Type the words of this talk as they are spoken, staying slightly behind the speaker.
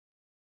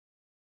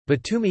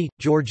Batumi,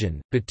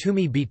 Georgian,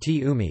 Batumi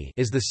Bt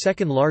is the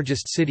second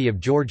largest city of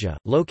Georgia,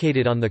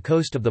 located on the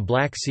coast of the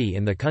Black Sea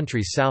in the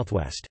country's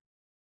southwest.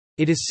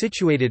 It is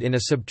situated in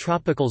a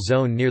subtropical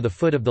zone near the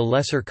foot of the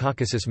Lesser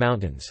Caucasus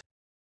Mountains.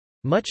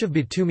 Much of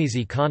Batumi's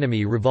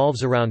economy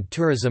revolves around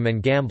tourism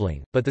and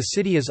gambling, but the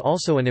city is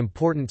also an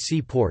important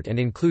seaport and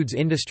includes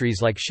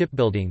industries like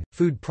shipbuilding,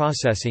 food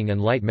processing and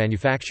light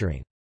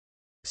manufacturing.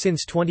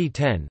 Since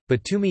 2010,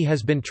 Batumi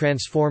has been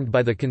transformed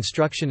by the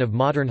construction of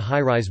modern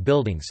high-rise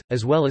buildings,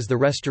 as well as the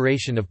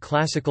restoration of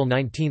classical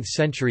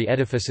 19th-century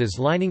edifices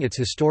lining its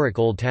historic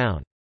old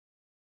town.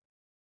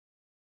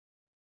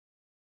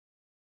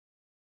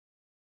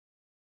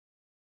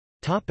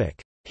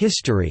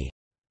 History.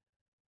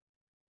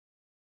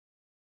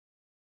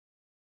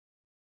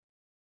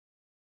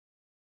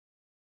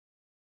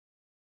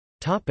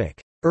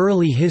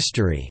 Early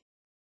history.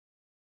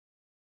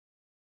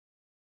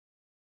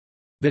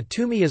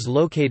 Batumi is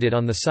located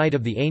on the site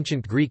of the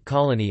ancient Greek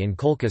colony in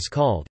Colchis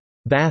called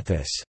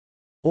Bathis,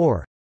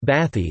 or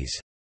Bathes,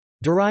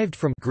 derived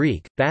from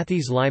Greek,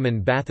 Bathis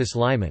Liman Bathis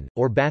Liman,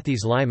 or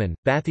Bathis Liman,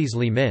 Bathis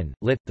Limin,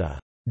 lit. The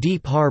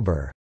deep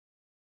harbor.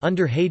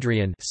 Under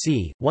Hadrian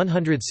c.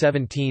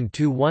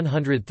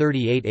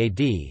 117–138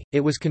 AD, it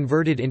was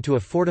converted into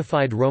a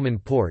fortified Roman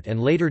port and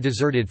later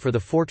deserted for the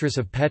fortress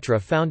of Petra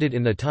founded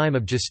in the time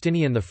of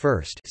Justinian I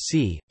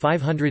c.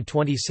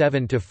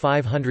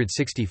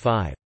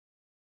 527–565.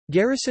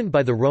 Garrisoned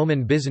by the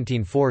Roman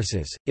Byzantine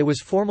forces, it was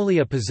formerly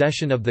a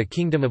possession of the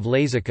Kingdom of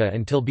Lazica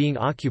until being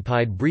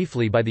occupied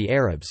briefly by the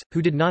Arabs,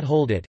 who did not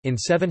hold it. In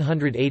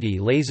 780,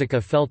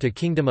 Lazica fell to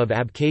Kingdom of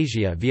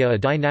Abkhazia via a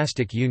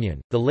dynastic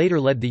union. The later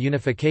led the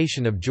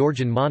unification of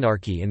Georgian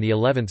monarchy in the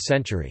 11th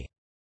century.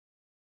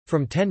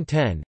 From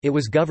 1010, it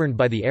was governed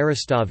by the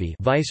Aristavi,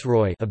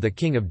 viceroy of the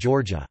King of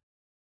Georgia.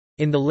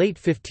 In the late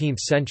 15th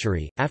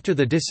century, after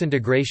the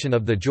disintegration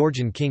of the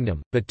Georgian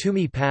kingdom,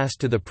 Batumi passed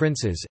to the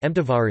princes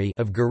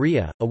of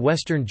Guria, a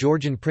western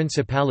Georgian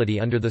principality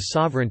under the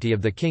sovereignty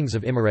of the kings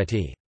of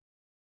Imereti.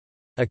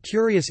 A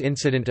curious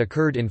incident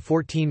occurred in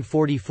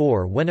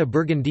 1444 when a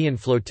Burgundian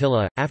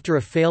flotilla, after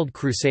a failed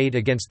crusade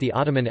against the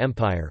Ottoman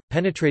Empire,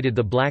 penetrated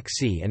the Black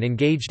Sea and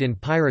engaged in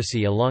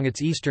piracy along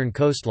its eastern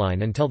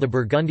coastline until the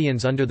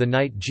Burgundians under the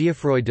knight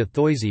Geoffroy de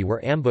Thoisy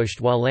were ambushed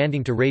while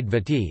landing to raid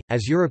Vati,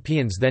 as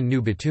Europeans then knew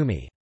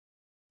Batumi.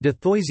 De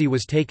Thoisy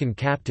was taken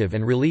captive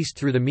and released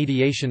through the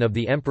mediation of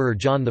the Emperor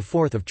John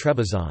IV of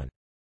Trebizond.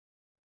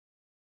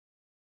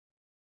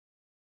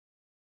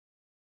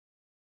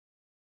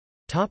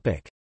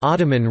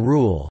 Ottoman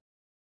rule.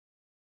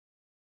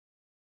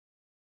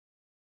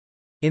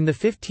 In the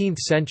 15th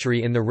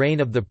century, in the reign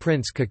of the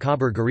prince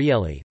Kakabur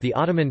Gurieli, the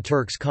Ottoman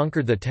Turks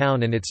conquered the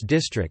town and its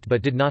district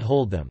but did not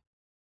hold them.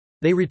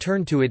 They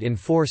returned to it in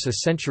force a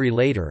century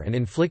later and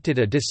inflicted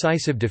a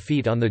decisive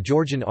defeat on the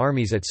Georgian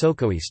armies at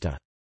Sokoista.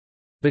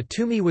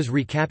 Batumi was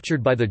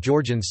recaptured by the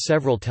Georgians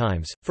several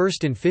times,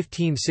 first in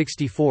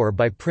 1564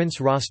 by Prince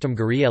Rostam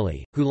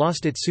Gurieli, who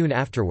lost it soon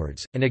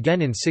afterwards, and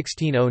again in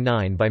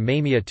 1609 by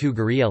Mamiya II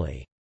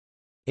Gurieli.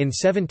 In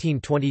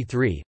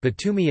 1723,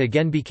 Batumi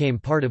again became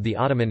part of the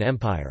Ottoman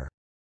Empire.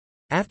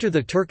 After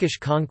the Turkish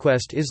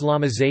conquest,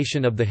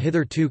 Islamization of the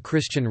hitherto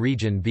Christian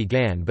region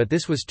began, but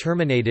this was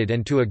terminated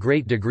and to a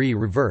great degree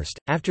reversed,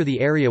 after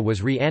the area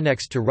was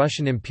re-annexed to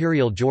Russian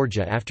Imperial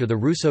Georgia after the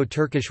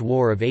Russo-Turkish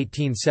War of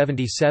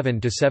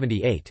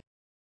 1877–78.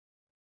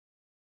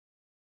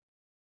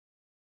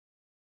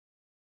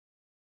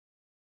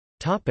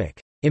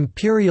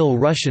 Imperial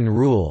Russian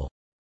rule.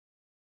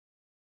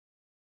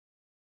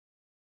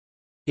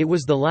 It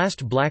was the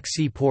last Black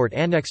Sea port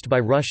annexed by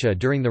Russia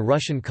during the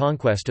Russian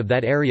conquest of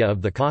that area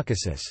of the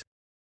Caucasus.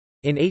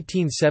 In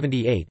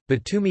 1878,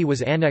 Batumi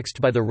was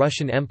annexed by the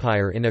Russian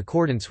Empire in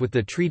accordance with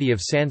the Treaty of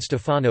San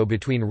Stefano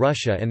between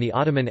Russia and the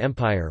Ottoman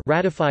Empire,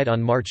 ratified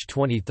on March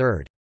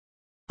 23.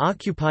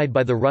 Occupied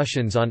by the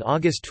Russians on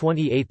August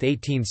 28,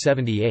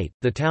 1878,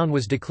 the town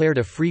was declared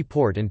a free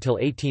port until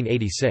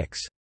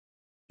 1886.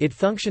 It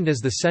functioned as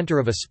the center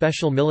of a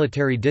special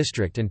military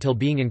district until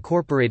being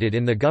incorporated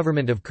in the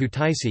government of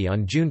Kutaisi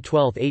on June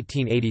 12,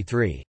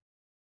 1883.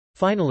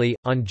 Finally,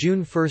 on June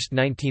 1,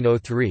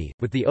 1903,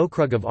 with the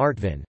Okrug of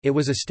Artvin, it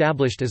was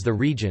established as the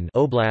region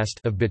Oblast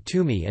of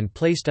Batumi and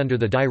placed under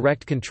the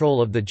direct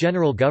control of the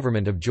General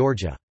Government of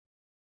Georgia.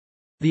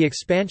 The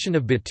expansion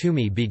of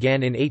Batumi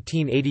began in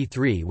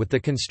 1883 with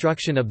the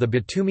construction of the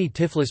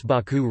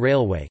Batumi-Tiflis-Baku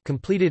Railway,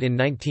 completed in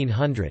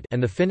 1900,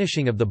 and the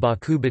finishing of the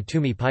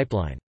Baku-Batumi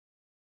pipeline.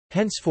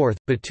 Henceforth,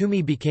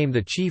 Batumi became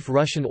the chief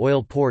Russian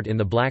oil port in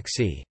the Black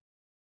Sea.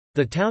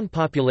 The town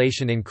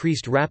population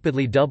increased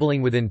rapidly,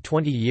 doubling within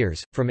 20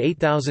 years, from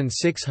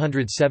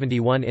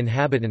 8,671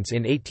 inhabitants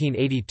in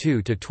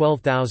 1882 to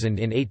 12,000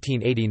 in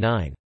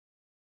 1889.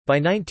 By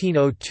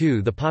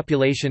 1902 the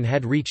population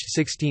had reached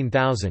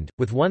 16,000,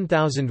 with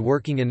 1,000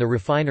 working in the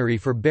refinery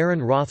for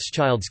Baron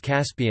Rothschild's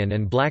Caspian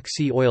and Black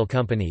Sea Oil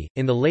Company.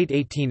 In the late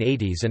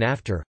 1880s and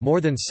after,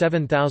 more than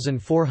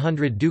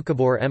 7,400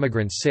 Doukhobor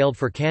emigrants sailed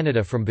for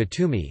Canada from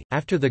Batumi,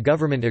 after the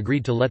government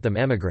agreed to let them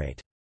emigrate.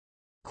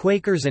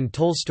 Quakers and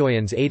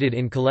Tolstoyans aided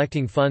in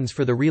collecting funds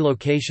for the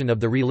relocation of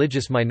the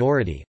religious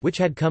minority, which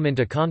had come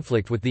into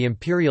conflict with the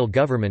imperial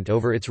government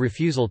over its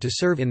refusal to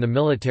serve in the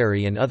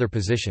military and other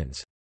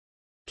positions.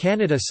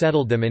 Canada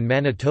settled them in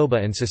Manitoba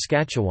and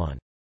Saskatchewan.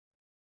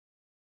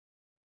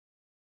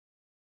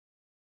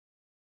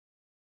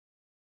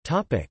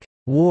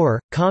 War,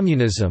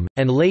 communism,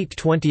 and late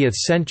 20th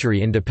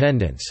century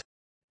independence.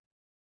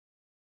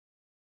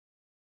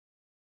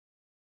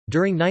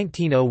 During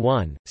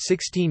 1901,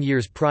 16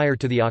 years prior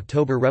to the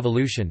October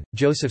Revolution,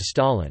 Joseph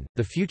Stalin,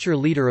 the future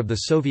leader of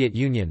the Soviet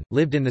Union,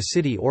 lived in the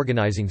city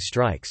organizing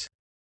strikes.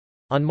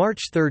 On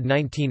March 3,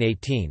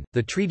 1918,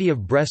 the Treaty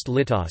of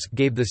Brest-Litovsk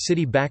gave the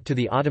city back to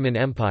the Ottoman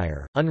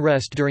Empire.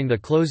 Unrest during the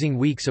closing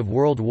weeks of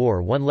World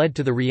War I led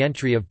to the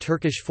re-entry of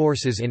Turkish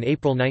forces in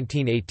April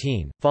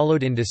 1918,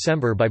 followed in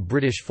December by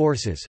British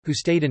forces, who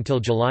stayed until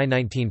July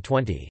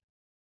 1920.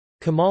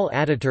 Kemal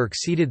Ataturk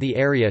ceded the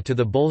area to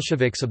the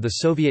Bolsheviks of the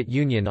Soviet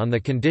Union on the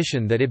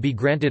condition that it be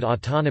granted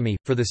autonomy,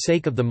 for the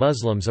sake of the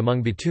Muslims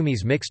among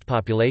Batumi's mixed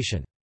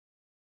population.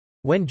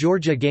 When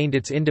Georgia gained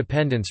its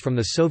independence from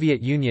the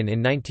Soviet Union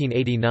in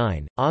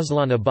 1989,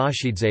 Aslan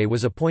Abashidze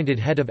was appointed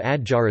head of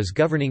Adjara's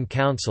governing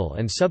council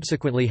and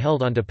subsequently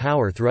held onto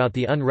power throughout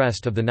the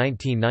unrest of the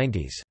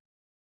 1990s.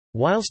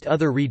 Whilst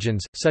other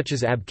regions, such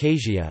as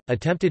Abkhazia,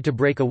 attempted to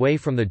break away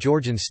from the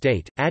Georgian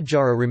state,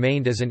 Adjara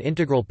remained as an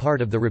integral part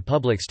of the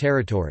republic's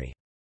territory.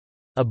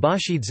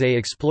 Abashidze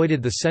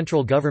exploited the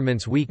central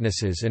government's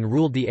weaknesses and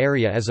ruled the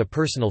area as a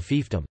personal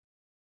fiefdom.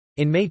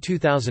 In May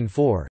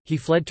 2004, he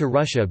fled to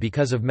Russia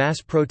because of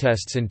mass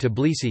protests in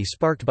Tbilisi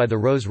sparked by the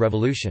Rose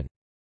Revolution.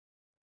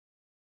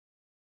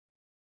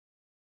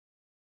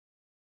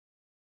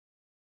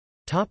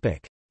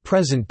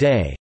 Present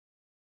day.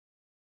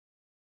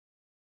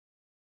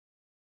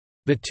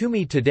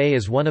 Batumi today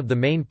is one of the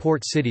main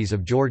port cities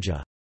of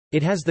Georgia.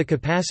 It has the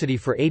capacity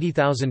for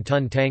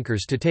 80,000-ton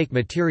tankers to take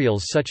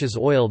materials such as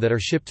oil that are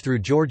shipped through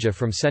Georgia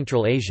from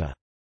Central Asia.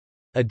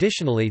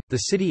 Additionally, the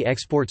city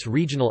exports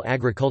regional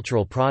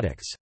agricultural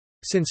products.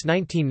 Since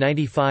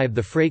 1995,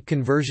 the freight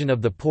conversion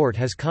of the port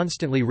has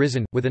constantly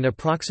risen, with an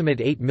approximate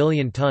 8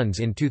 million tons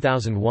in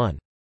 2001.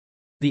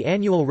 The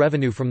annual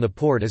revenue from the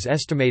port is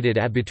estimated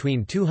at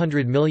between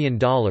 $200 million and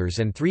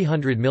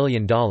 $300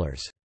 million.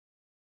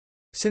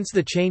 Since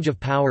the change of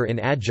power in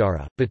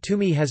Adjara,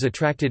 Batumi has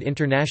attracted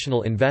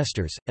international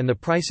investors, and the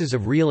prices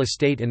of real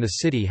estate in the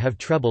city have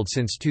trebled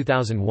since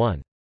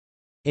 2001.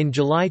 In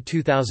July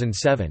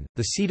 2007,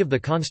 the seat of the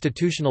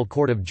Constitutional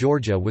Court of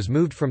Georgia was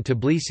moved from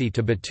Tbilisi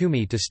to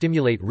Batumi to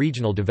stimulate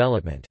regional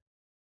development.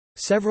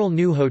 Several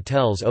new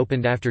hotels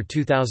opened after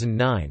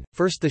 2009,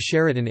 first the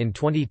Sheraton in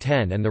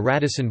 2010 and the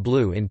Radisson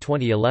Blu in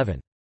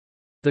 2011.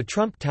 The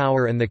Trump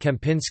Tower and the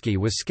Kempinski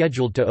was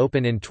scheduled to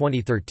open in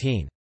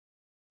 2013.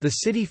 The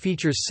city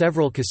features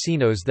several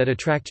casinos that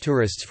attract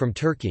tourists from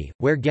Turkey,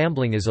 where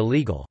gambling is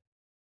illegal.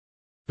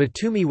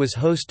 Batumi was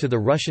host to the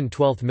Russian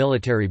 12th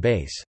military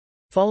base.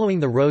 Following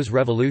the Rose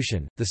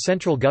Revolution, the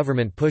central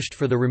government pushed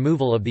for the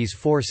removal of these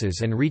forces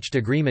and reached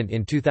agreement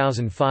in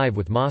 2005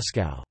 with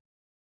Moscow.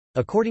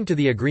 According to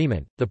the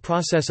agreement, the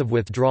process of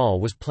withdrawal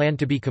was planned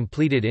to be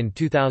completed in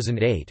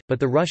 2008,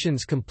 but the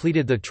Russians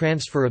completed the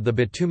transfer of the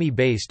Batumi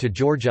base to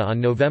Georgia on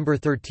November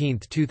 13,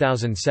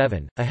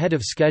 2007, ahead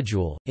of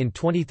schedule. In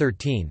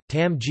 2013,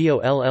 TAM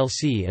Geo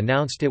LLC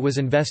announced it was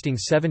investing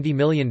 $70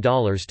 million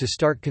to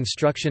start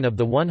construction of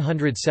the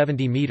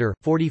 170-meter,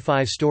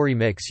 45-story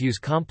mix-use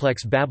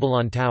complex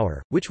Babylon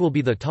Tower, which will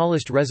be the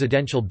tallest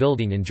residential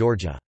building in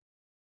Georgia.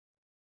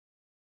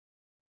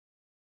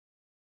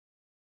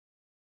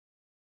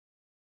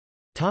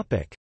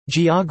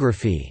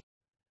 Geography.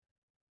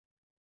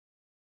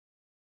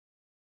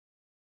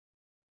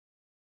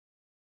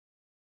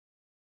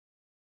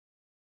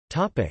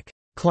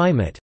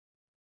 Climate.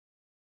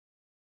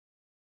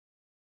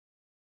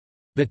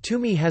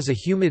 Batumi has a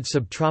humid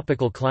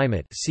subtropical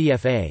climate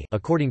 (CFA)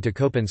 according to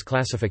Köppen's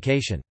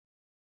classification.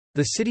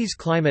 The city's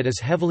climate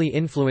is heavily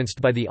influenced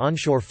by the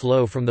onshore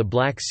flow from the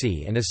Black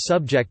Sea and is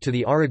subject to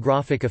the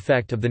orographic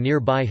effect of the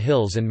nearby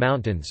hills and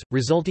mountains,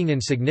 resulting in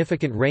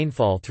significant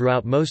rainfall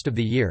throughout most of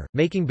the year,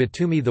 making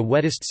Batumi the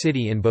wettest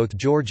city in both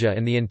Georgia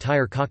and the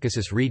entire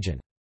Caucasus region.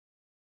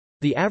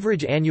 The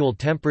average annual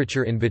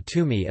temperature in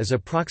Batumi is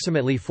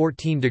approximately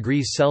 14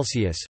 degrees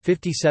Celsius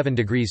 (57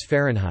 degrees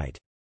Fahrenheit).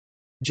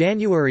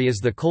 January is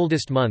the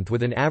coldest month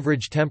with an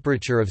average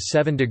temperature of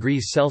 7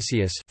 degrees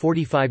Celsius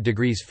 (45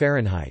 degrees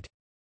Fahrenheit).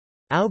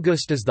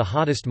 August is the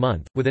hottest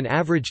month, with an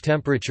average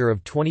temperature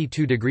of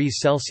 22 degrees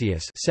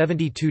Celsius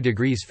 (72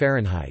 degrees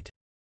Fahrenheit).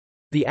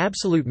 The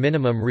absolute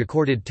minimum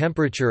recorded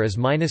temperature is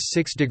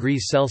 -6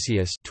 degrees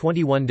Celsius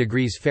 (21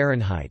 degrees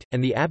Fahrenheit),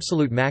 and the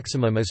absolute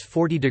maximum is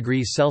 40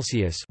 degrees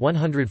Celsius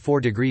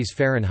 (104 degrees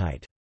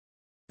Fahrenheit).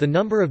 The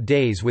number of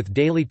days with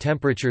daily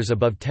temperatures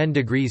above 10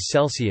 degrees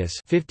Celsius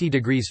 (50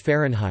 degrees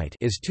Fahrenheit)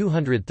 is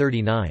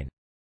 239.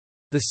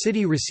 The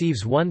city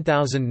receives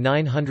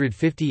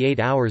 1,958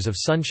 hours of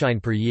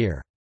sunshine per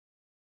year.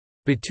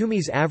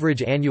 Batumi's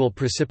average annual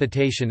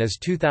precipitation is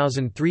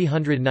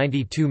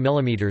 2,392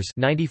 mm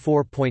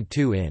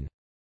 (94.2 in).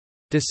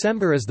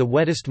 December is the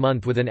wettest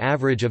month with an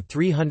average of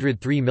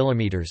 303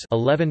 mm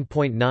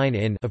 (11.9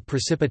 in) of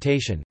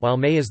precipitation, while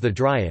May is the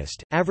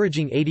driest,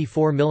 averaging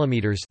 84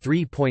 mm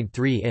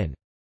 (3.3 in).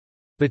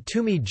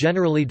 Batumi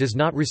generally does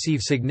not receive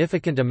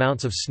significant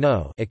amounts of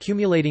snow,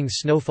 accumulating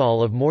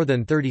snowfall of more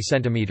than 30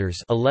 cm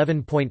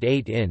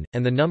 (11.8 in),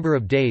 and the number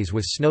of days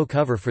with snow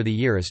cover for the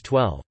year is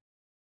 12.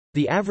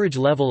 The average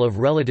level of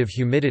relative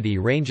humidity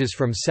ranges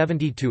from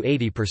 70 to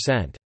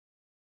 80%.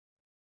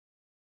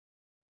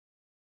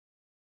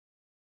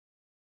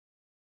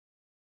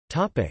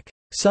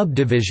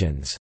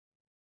 Subdivisions.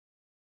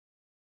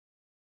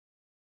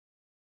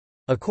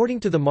 According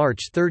to the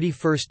March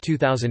 31,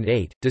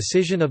 2008,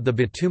 decision of the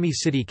Batumi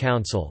City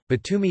Council,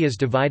 Batumi is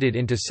divided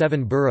into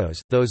 7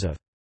 boroughs, those of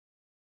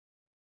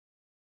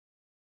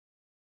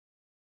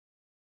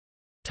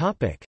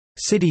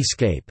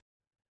Cityscape.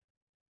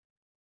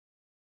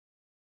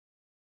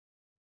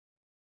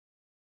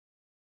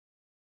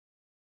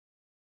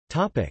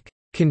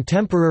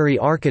 Contemporary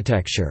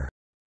architecture.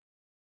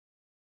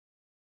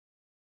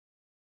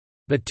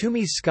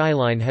 Batumi's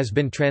skyline has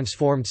been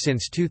transformed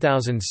since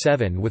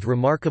 2007 with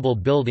remarkable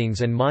buildings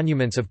and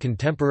monuments of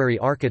contemporary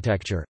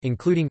architecture,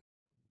 including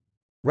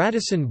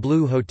Radisson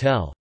Blu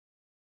Hotel,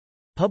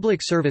 Public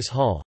Service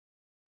Hall,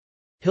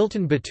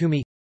 Hilton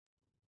Batumi,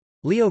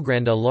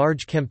 Leogrand. A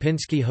large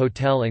Kempinski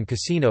hotel and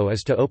casino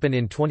is to open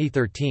in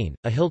 2013,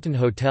 a Hilton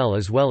hotel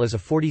as well as a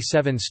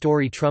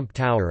 47-story Trump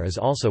Tower is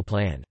also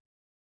planned.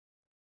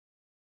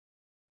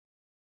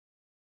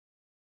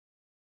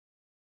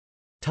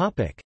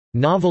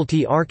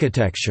 Novelty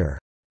architecture.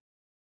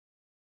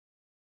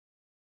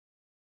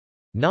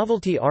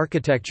 Novelty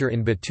architecture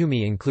in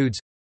Batumi includes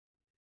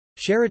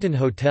Sheraton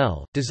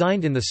Hotel,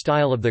 designed in the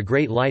style of the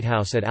Great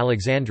Lighthouse at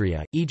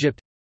Alexandria, Egypt.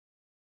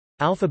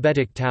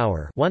 Alphabetic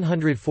Tower,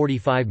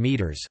 145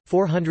 meters,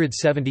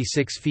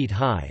 476 feet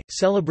high,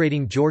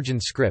 celebrating Georgian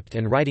script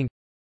and writing.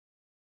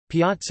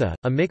 Piazza,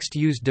 a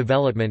mixed-use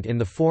development in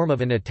the form of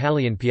an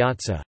Italian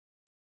piazza.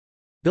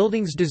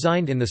 Buildings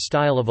designed in the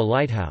style of a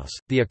lighthouse,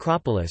 the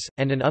Acropolis,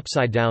 and an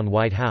upside-down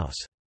White House.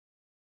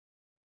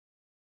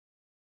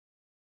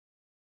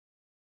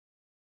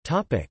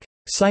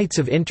 Sites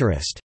of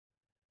interest.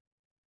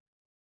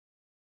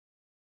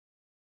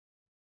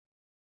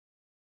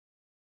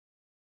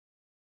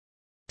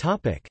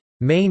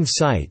 Main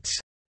sites.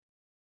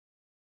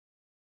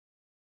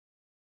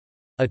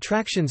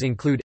 Attractions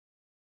include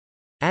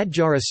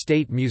Adjara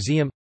State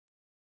Museum,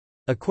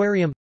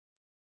 Aquarium,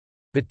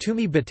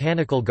 Batumi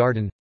Botanical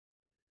Garden,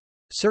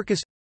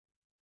 Circus,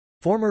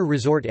 former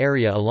resort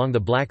area along the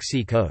Black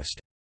Sea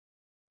coast.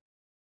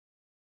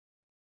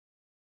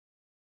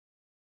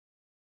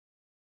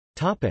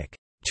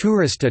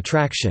 Tourist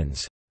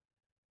attractions.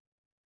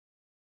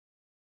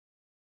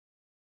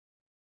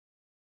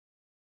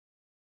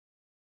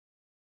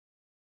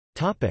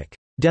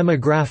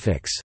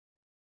 Demographics.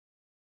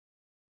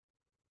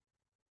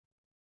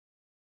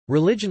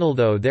 Religion.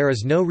 Although there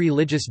is no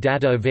religious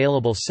data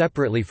available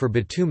separately for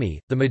Batumi,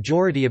 the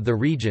majority of the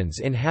region's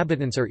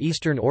inhabitants are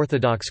Eastern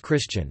Orthodox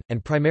Christian,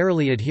 and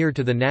primarily adhere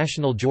to the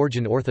National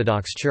Georgian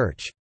Orthodox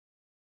Church.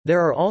 There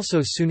are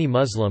also Sunni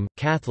Muslim,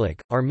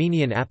 Catholic,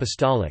 Armenian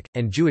Apostolic,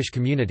 and Jewish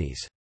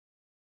communities.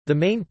 The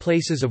main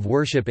places of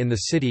worship in the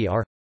city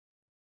are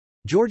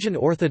Georgian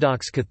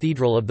Orthodox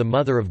Cathedral of the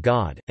Mother of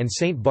God, and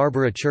St.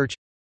 Barbara Church,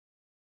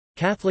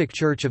 Catholic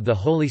Church of the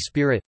Holy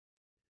Spirit,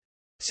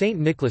 St.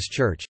 Nicholas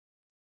Church,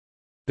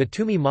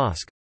 Batumi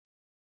Mosque,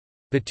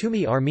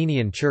 Batumi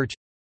Armenian Church,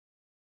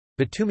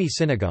 Batumi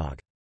Synagogue.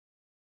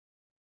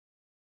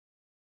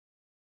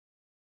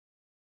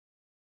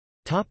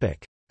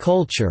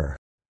 Culture.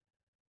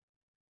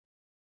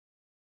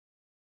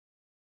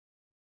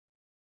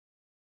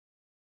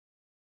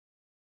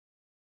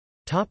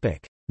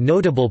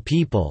 Notable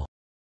people.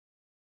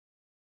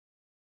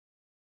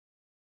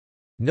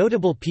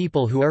 Notable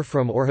people who are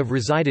from or have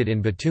resided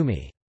in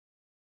Batumi.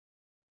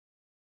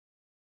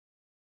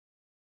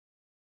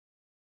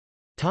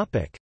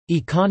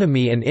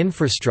 Economy and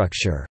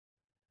infrastructure.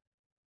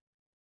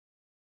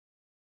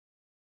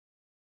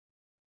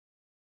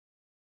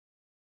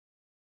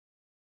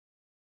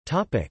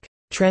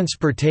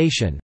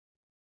 Transportation.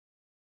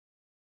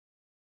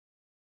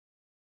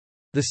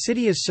 The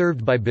city is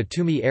served by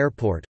Batumi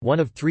Airport, one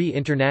of 3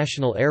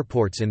 international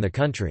airports in the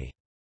country.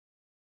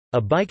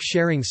 A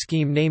bike-sharing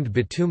scheme named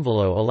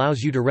Batumvelo allows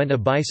you to rent a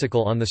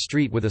bicycle on the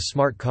street with a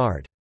smart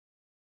card.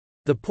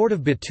 The port of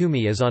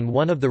Batumi is on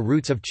one of the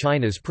routes of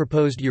China's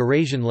proposed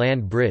Eurasian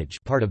Land Bridge,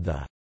 part of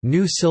the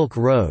New Silk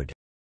Road,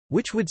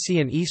 which would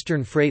see an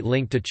eastern freight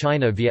link to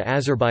China via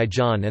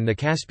Azerbaijan and the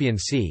Caspian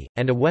Sea,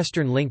 and a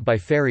western link by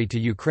ferry to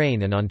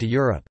Ukraine and on to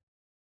Europe.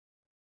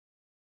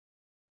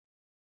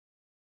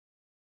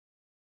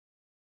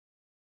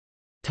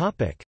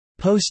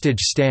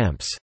 Postage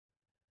stamps.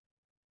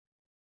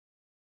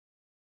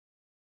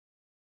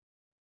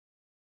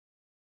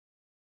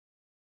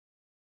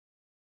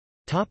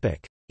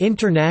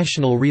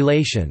 International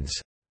relations.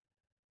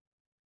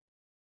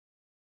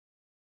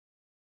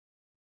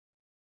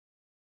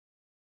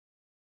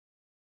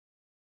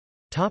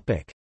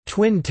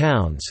 Twin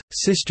towns,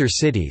 sister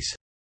cities.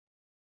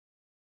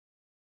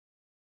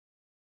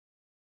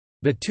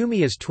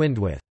 Batumi is twinned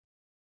with.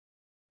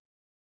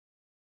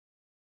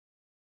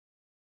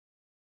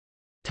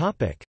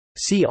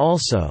 See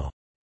also: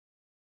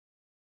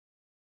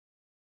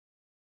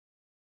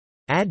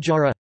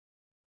 Adjara,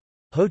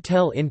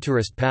 Hotel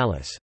Intourist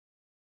Palace.